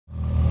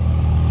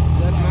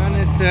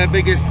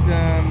biggest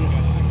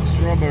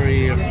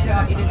strawberry. It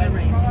is a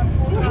race.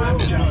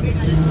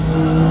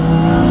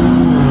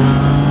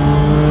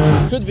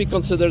 Could be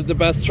considered the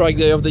best track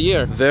day of the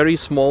year. Very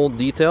small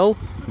detail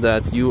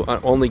that you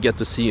only get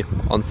to see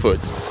on foot.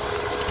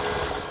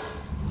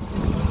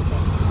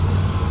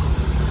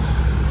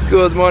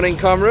 Good morning,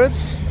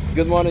 comrades.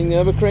 Good morning,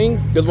 Nürburgring.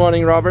 Good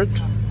morning, Robert.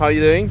 How are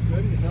you doing?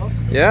 Good.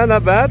 Yeah,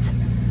 not bad.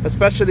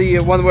 Especially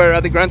when we're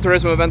at the Gran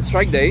Turismo event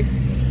track day,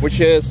 which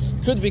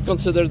could be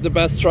considered the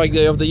best track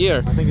day of the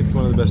year. I think it's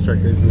one of the best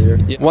track days of the year.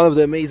 Yeah. One of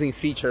the amazing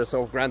features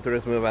of Gran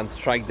Turismo events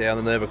track day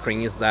on the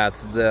Nürburgring is that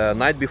the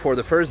night before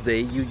the first day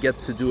you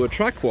get to do a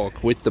track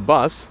walk with the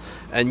bus,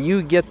 and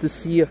you get to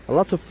see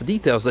lots of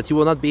details that you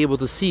will not be able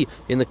to see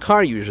in the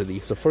car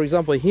usually. So for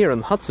example, here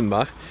in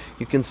Hatzenbach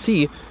you can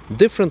see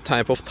different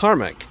type of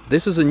tarmac.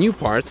 This is a new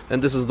part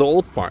and this is the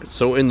old part.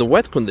 So in the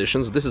wet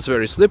conditions this is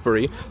very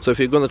slippery, so if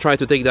you're going to try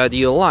to take the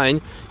ideal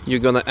line, you're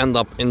going to end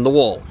up in the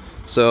wall.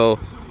 So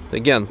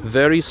again,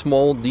 very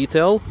small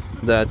detail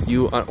that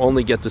you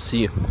only get to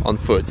see on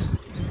foot.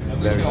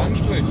 Very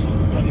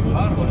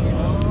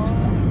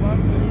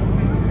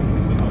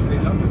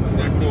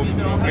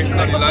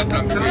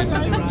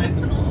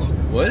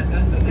What?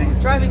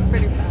 He's driving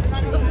pretty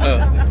fast. Oh.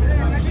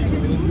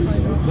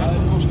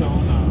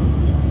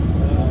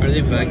 Are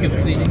they vacuum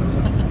cleaning?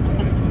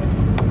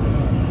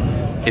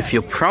 If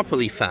you're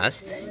properly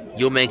fast,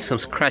 you'll make some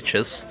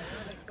scratches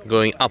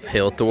going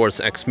uphill towards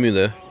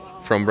Exmühle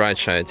from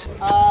Breitscheid.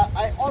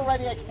 I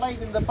already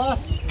explained in the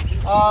bus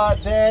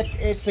that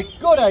it's a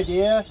good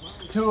idea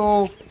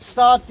to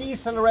start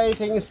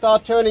decelerating,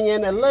 start turning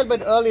in a little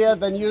bit earlier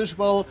than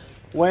usual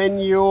when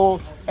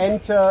you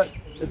enter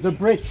the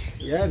bridge.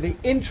 Yeah, the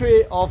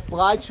entry of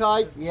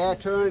Breitscheid, yeah,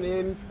 turn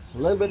in a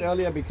little bit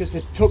earlier because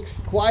it took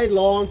quite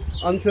long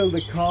until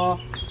the car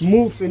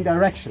moves in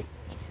direction.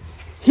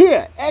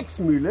 Here,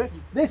 Exmühle,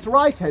 this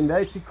right-hander,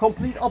 it's the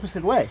complete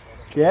opposite way.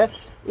 Yeah.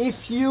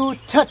 If you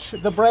touch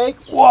the brake,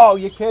 whoa,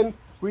 you can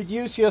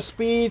reduce your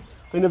speed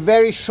in a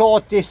very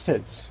short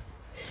distance.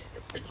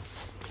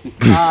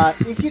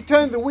 If you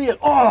turn the wheel,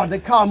 oh, the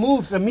car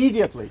moves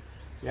immediately.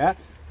 Yeah,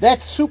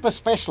 that's super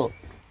special.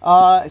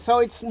 So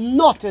it's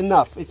not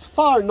enough. It's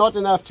far not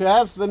enough to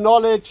have the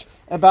knowledge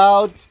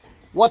about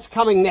what's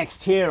coming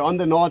next here on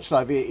the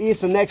Nordschleife. Is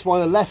the next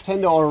one a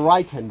left-hander or a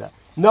right-hander?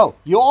 No,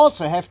 you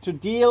also have to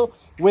deal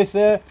with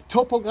the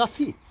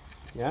topography.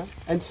 Yeah,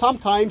 and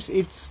sometimes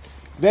it's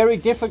very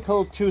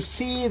difficult to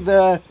see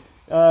the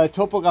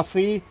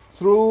topography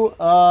through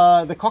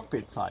the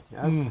cockpit side.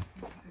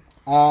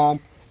 Yeah?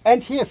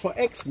 And here for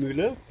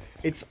Exmühle,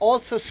 it's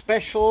also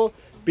special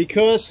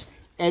because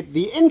at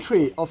the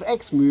entry of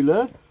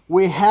Exmühle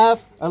we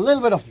have a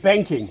little bit of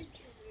banking.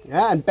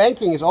 Yeah, and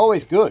banking is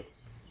always good.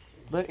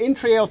 The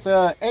entry of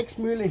the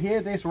Exmühle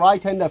here, this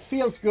right-hander,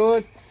 feels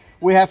good.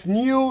 We have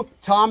new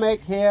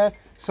tarmac here,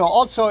 so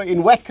also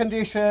in wet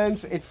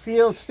conditions it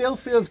still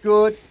feels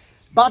good.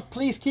 But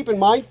please keep in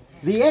mind,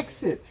 the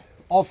exit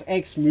of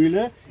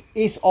Exmühle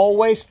is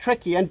always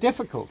tricky and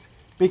difficult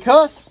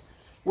because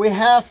we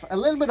have a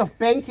little bit of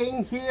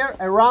banking here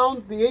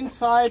around the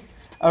inside,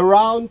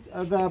 around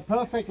the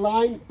perfect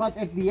line, but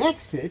at the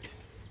exit,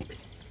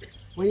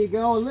 when you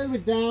go a little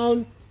bit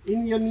down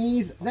in your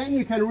knees, then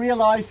you can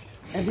realize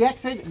at the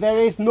exit there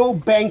is no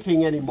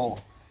banking anymore.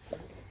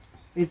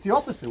 It's the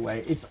opposite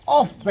way, it's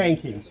off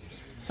banking.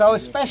 So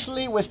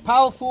especially with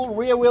powerful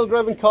rear-wheel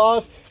driven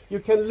cars, you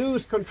can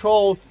lose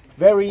control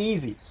very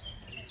easy.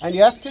 And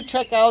you have to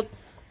check out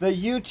the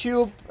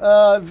YouTube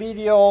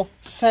video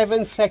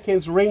 7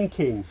 seconds Ring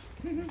King.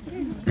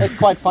 That's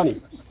quite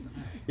funny.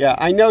 Yeah,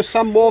 I know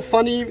some more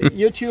funny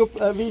YouTube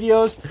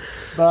videos,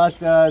 but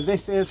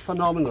this is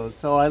phenomenal.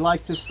 So I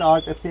like to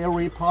start a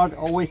theory part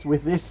always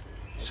with this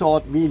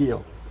short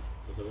video.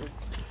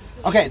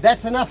 Okay,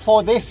 that's enough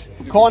for this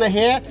corner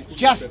here.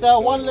 Just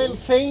one little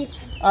thing,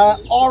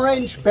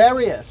 orange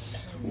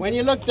barriers. When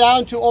you look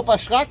down to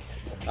Oberschrack,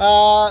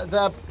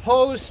 the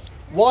post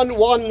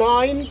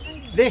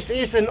 119, this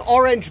is an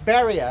orange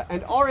barrier,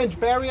 and orange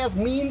barriers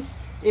means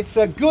it's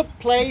a good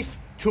place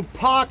to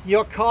park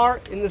your car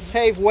in a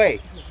safe way.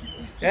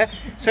 Yeah?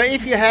 So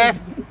if you have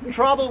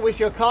trouble with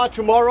your car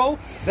tomorrow,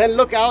 then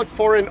look out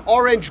for an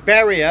orange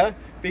barrier,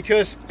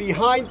 because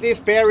behind this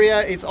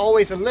barrier is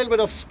always a little bit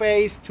of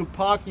space to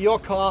park your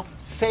car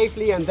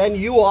safely, and then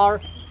you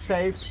are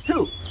safe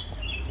too.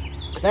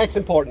 That's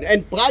important.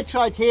 And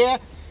Breitscheid here,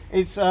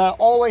 it's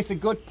always a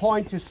good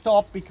point to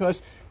stop,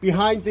 because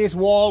behind this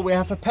wall we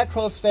have a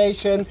petrol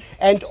station,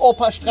 and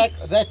Oberschreck,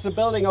 that's a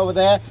building over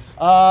there,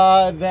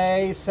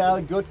 they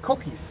sell good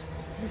cookies.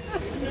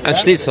 And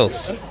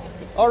schnitzels.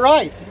 All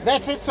right,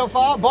 that's it so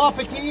far. Bon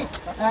appetit.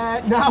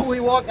 Now we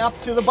walk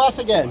up to the bus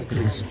again.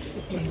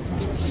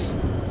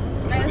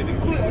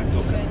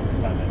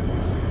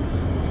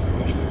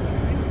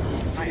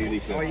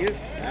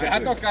 Er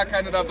hat doch gar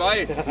keine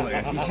dabei. Das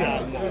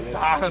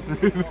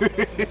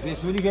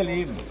willst du nicht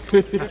erleben.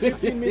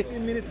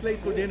 15 minutes late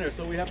for dinner,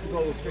 so we have to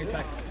go straight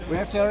back. We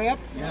have to hurry up?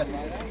 Yes. We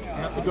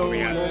have to go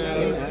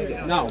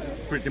now.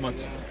 Pretty much.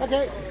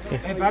 Okay.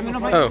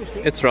 Oh,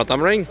 it's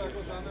Rotterdam Ring.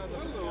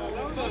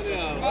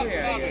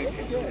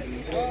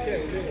 It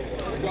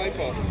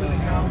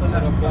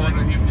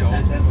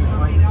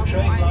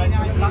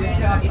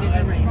is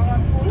a race.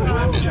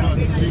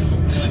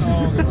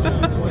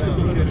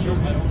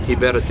 He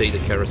better take the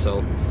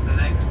carousel.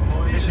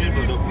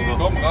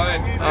 Komm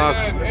rein.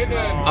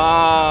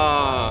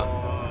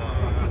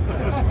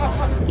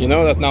 You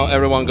know that now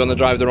everyone gonna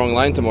drive the wrong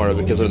line tomorrow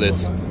because of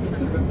this. I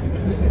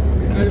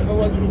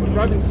was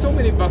driving so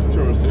many bus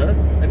tours here,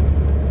 and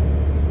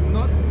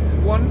not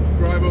one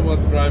driver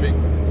was driving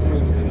through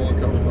the small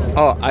carousel.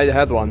 Oh, I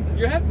had one.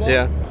 You had one?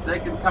 Yeah.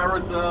 Second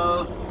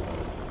carousel.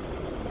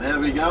 There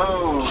we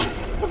go.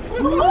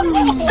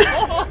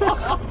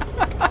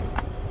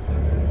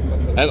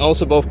 And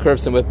also both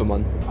curbs in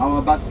Whipperman.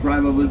 Our bus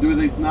driver will do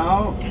this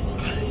now. Yes.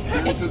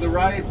 Turn to the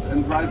right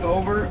and drive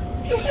over.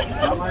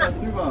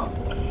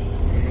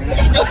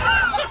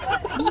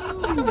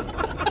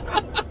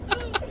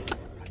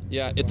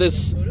 Yeah, it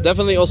is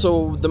definitely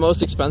also the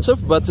most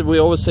expensive, but we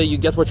always say you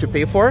get what you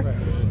pay for.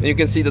 And you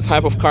can see the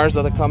type of cars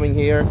that are coming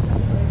here.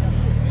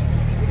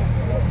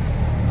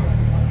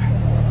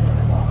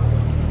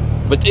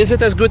 But is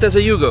it as good as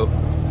a Yugo?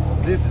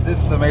 This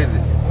is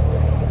amazing.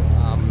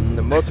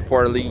 Most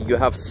importantly, you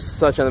have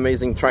such an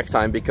amazing track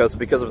time because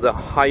of the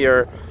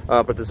higher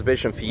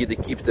participation fee, they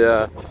keep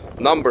the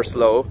numbers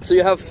low. So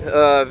you have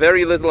a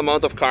very little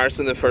amount of cars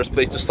in the first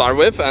place to start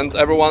with, and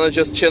everyone is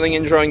just chilling,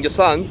 enjoying the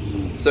sun.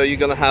 So you're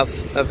gonna have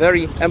a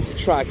very empty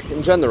track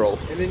in general.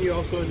 And then you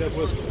also end up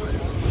with,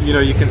 you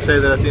know, you can say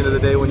that at the end of the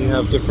day when you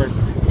have different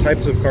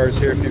types of cars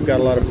here, if you've got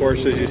a lot of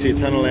Porsches, you see a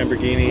ton of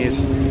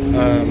Lamborghinis.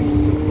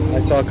 I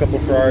saw a couple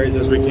Ferraris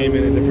as we came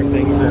in and different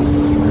things, and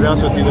to be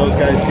honest with you, those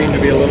guys seem to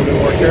be a little bit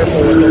more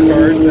careful with their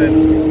cars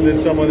than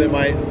someone that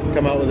might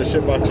come out with a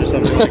shitbox or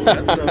something like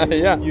that. So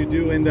yeah. You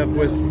do end up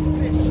with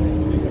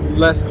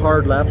less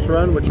hard laps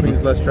run, which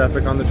means less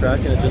traffic on the track,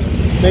 and it just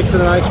makes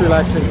it a nice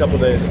relaxing couple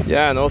days.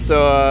 Yeah, and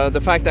also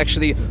the fact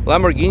actually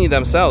Lamborghini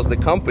themselves, the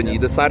company,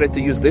 decided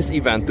to use this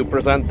event to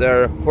present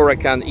their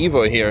Huracan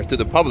Evo here to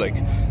the public.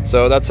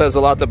 So that says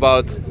a lot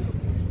about,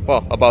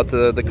 well, about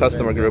the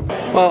customer group.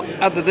 Well,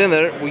 at the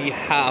dinner we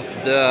have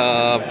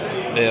the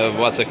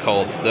what's it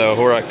called, the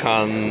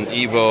Huracan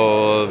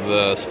Evo,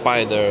 the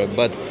Spider,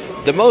 but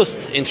the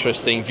most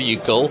interesting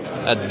vehicle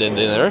at the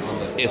dinner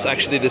is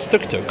actually this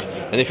Tuk-Tuk.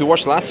 And if you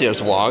watched last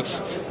year's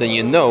vlogs, then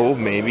you know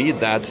maybe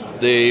that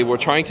they were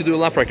trying to do a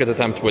lap record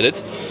attempt with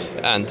it.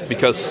 And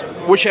because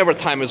whichever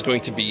time is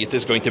going to be, it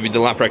is going to be the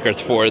lap record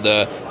for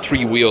the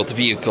three-wheeled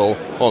vehicle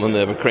on the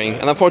Nürburgring.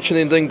 And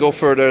unfortunately it didn't go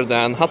further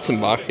than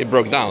Hatzenbach, it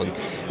broke down.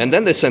 And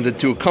then they sent it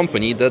to a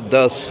company that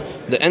does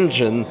the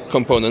engine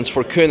components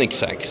for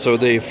Koenigsegg. So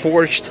they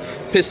forged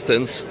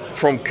pistons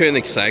from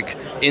Koenigsegg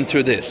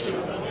into this.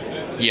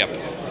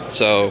 Yep.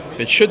 So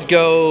it should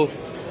go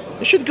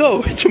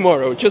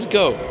tomorrow, just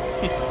go.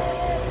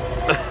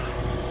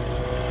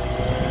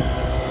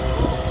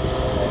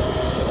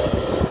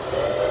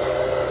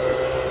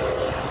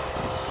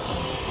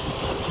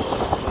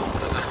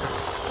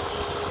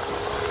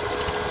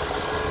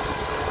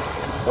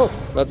 Oh,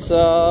 let's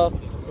go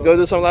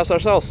do some laps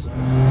ourselves.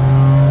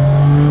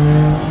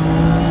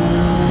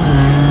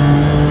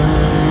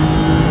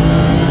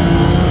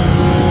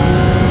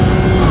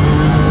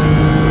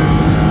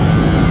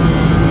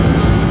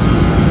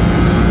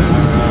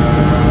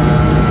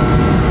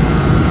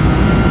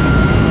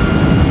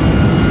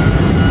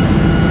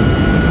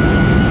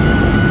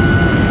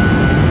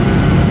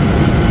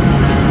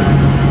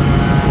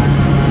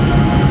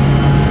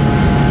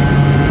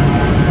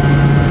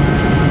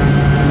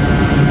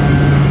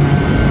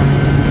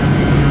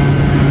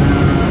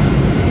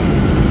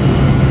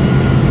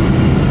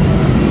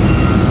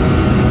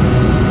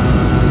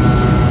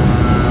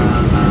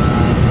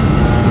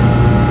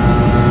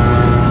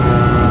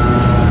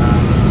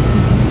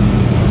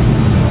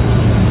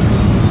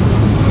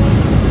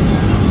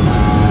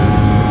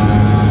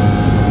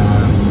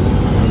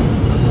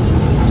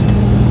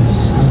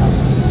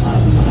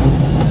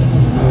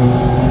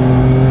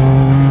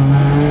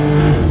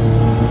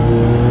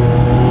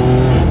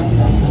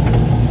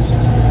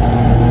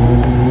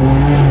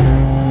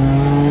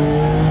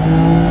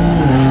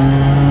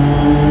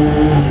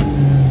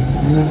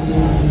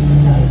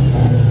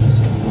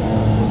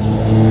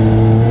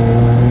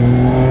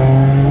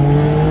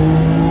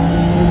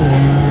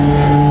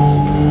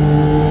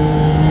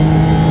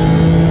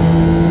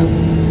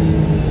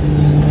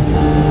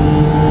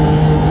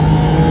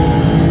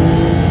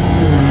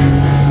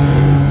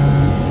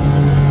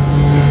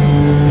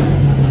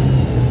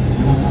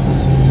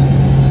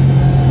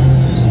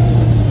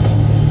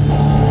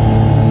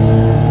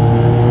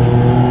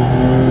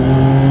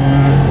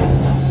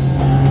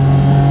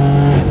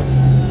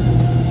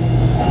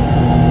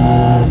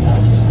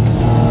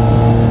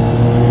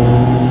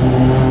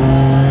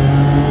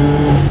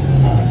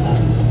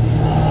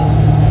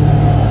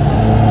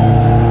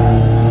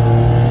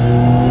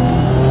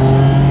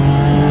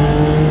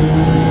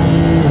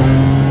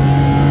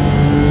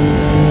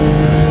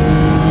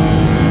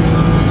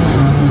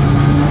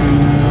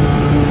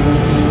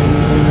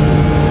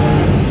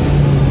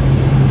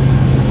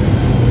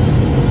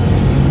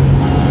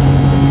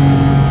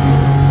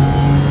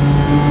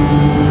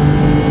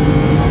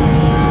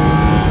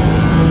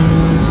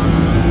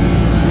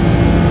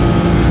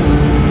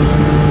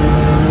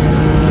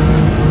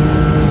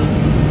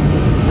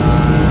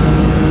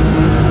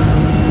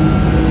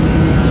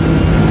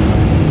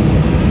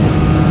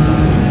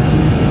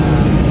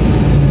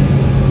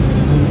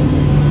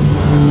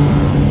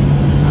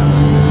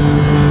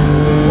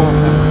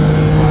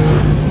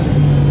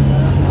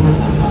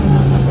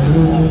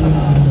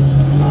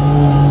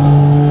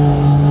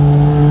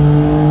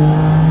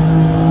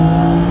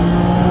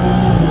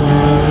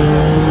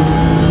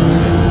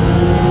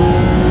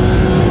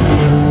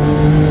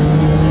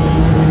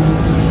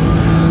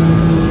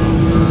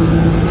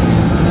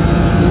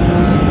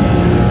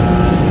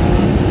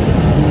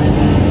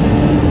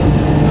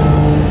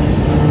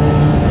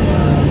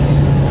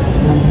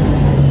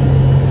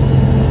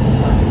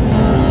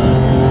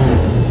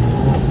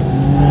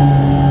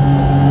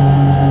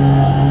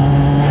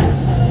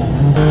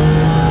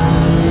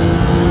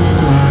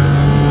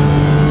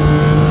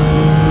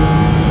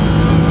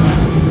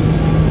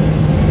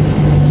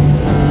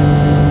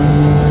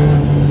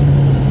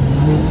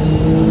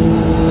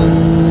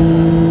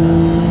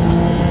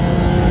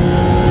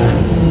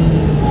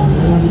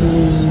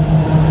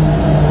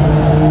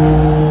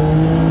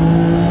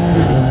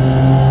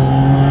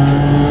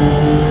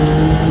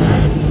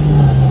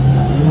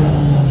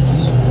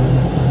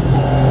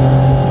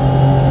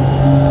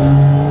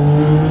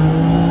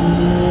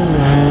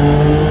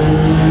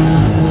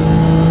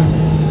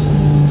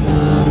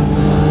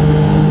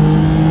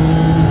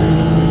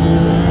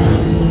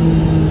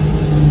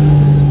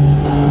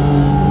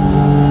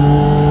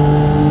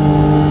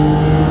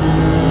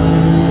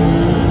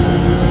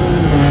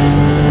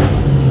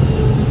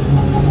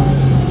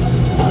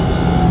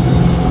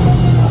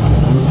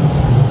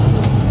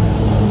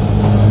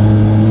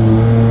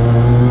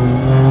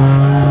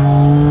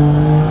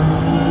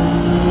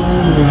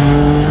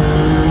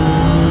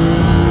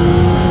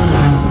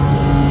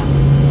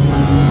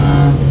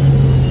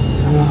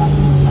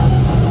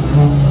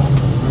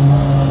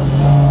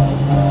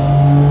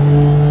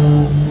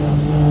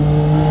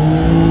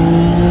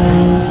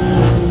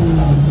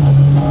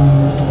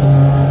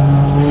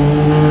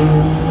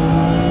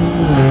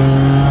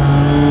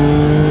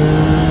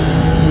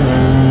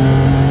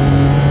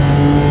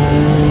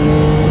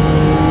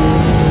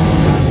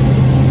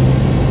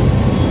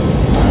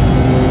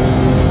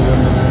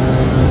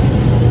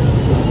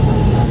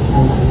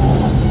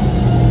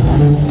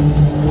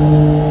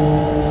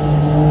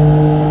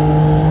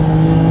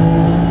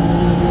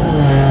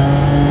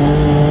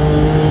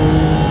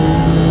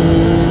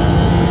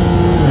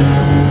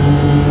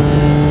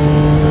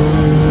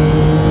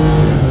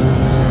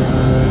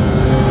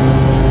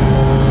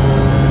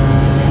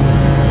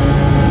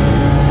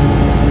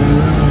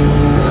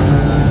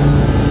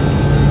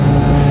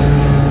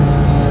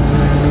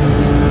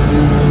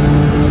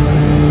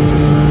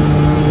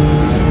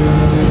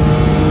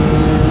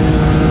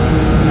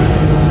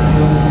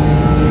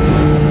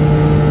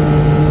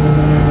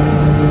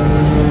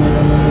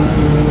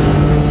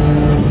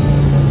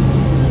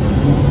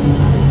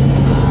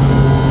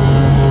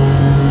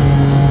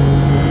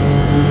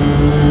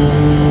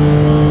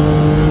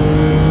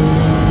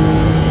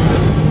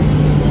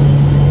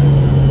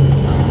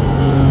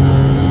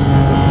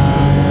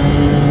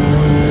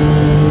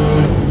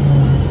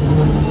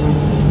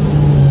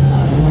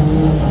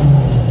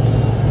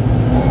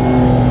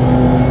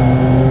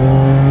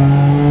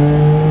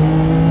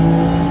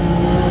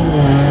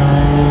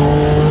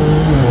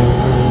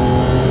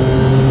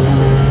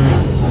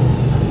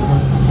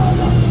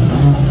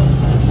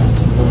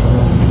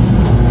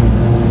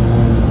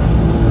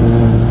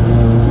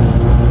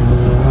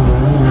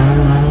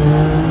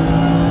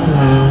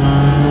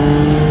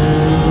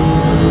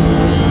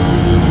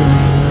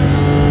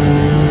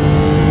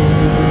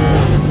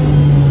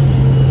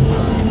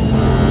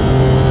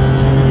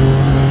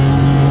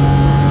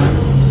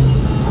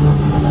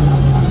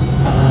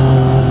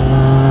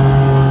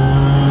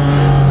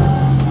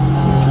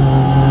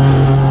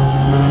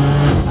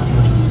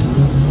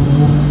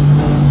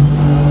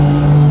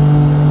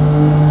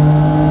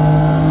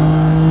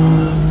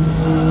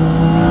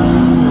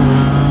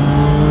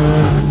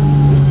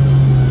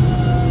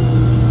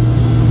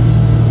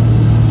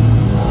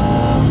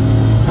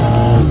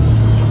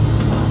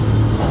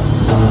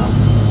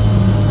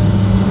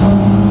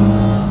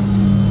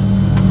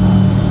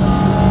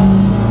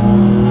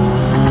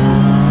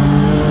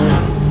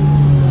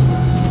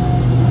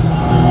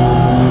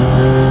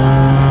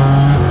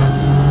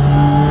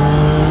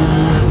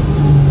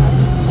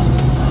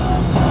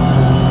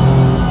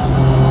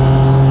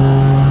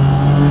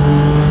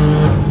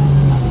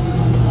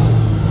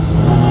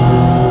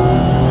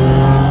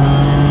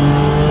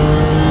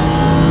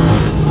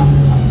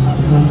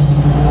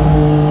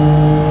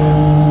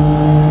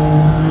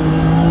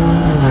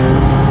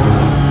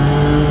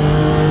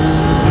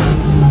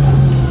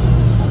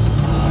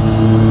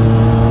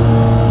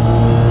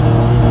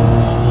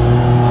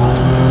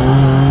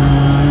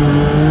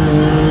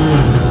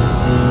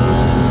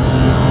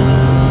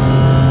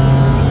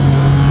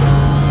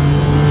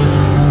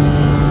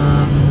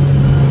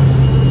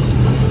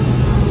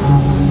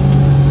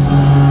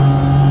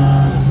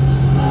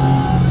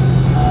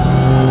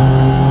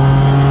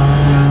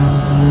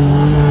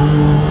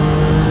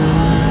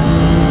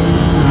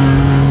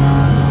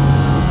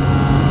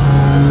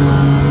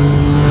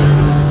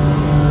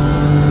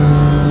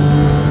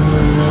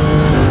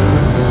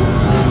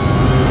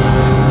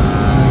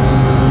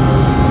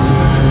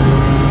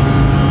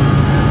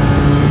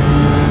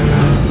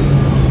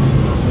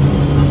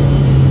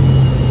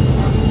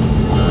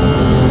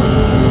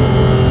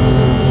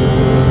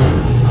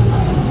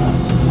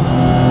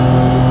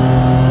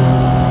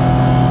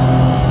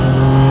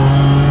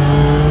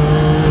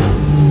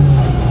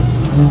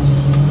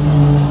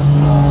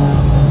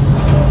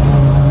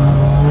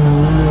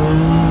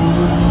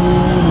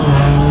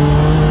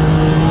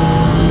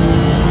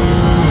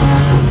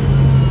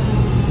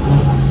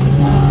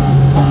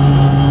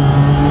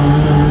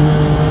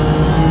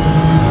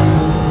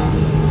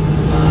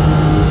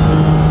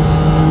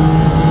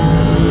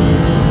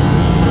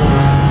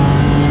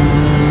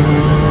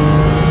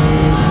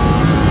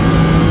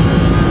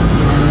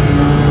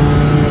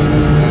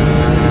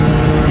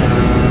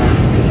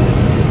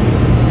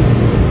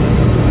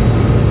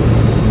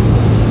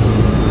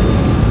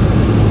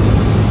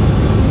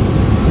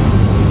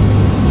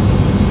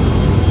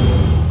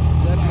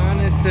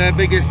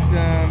 biggest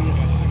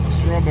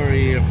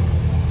strawberry.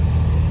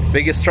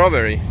 Biggest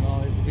strawberry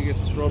No, it's the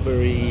biggest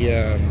strawberry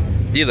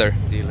dealer.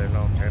 dealer.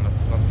 No, kind of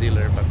not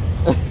dealer,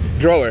 but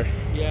Grower.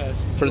 yes,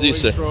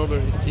 Producer.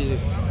 Strawberries,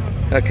 Jesus.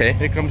 Okay.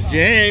 Here comes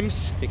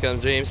James. Here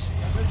comes James.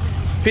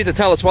 Peter,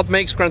 tell us what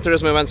makes Gran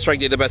Turismo Events Track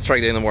Day the best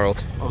track day in the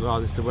world? Oh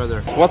God, it's the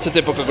weather. What's a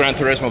typical Gran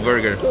Turismo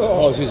burger?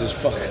 Oh Jesus,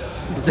 fuck!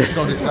 This is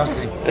so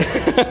disgusting.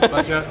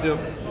 But you have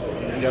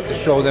to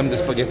show them the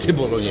spaghetti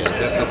bolognese.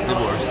 That's the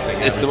worst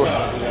thing. It's the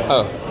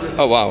worst.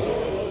 Oh wow.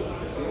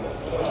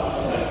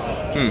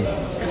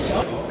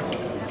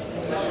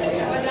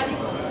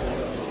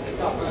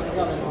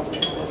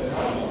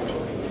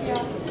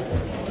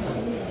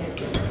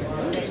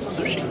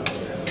 Sushi.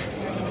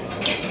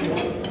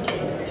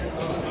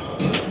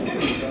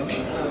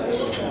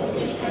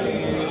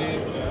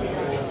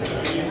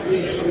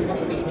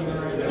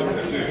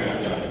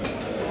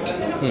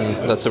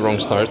 That's a wrong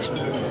start.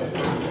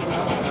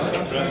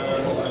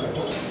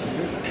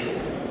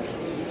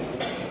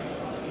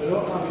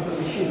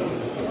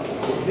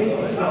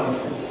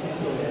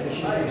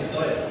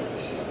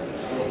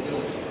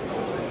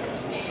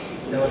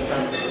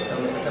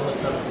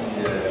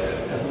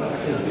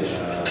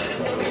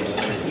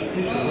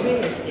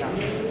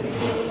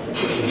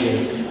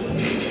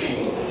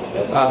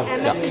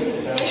 Ja.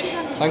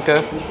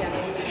 Danke.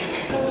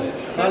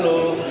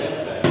 Hallo.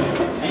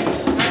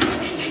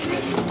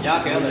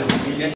 Ja, gerne.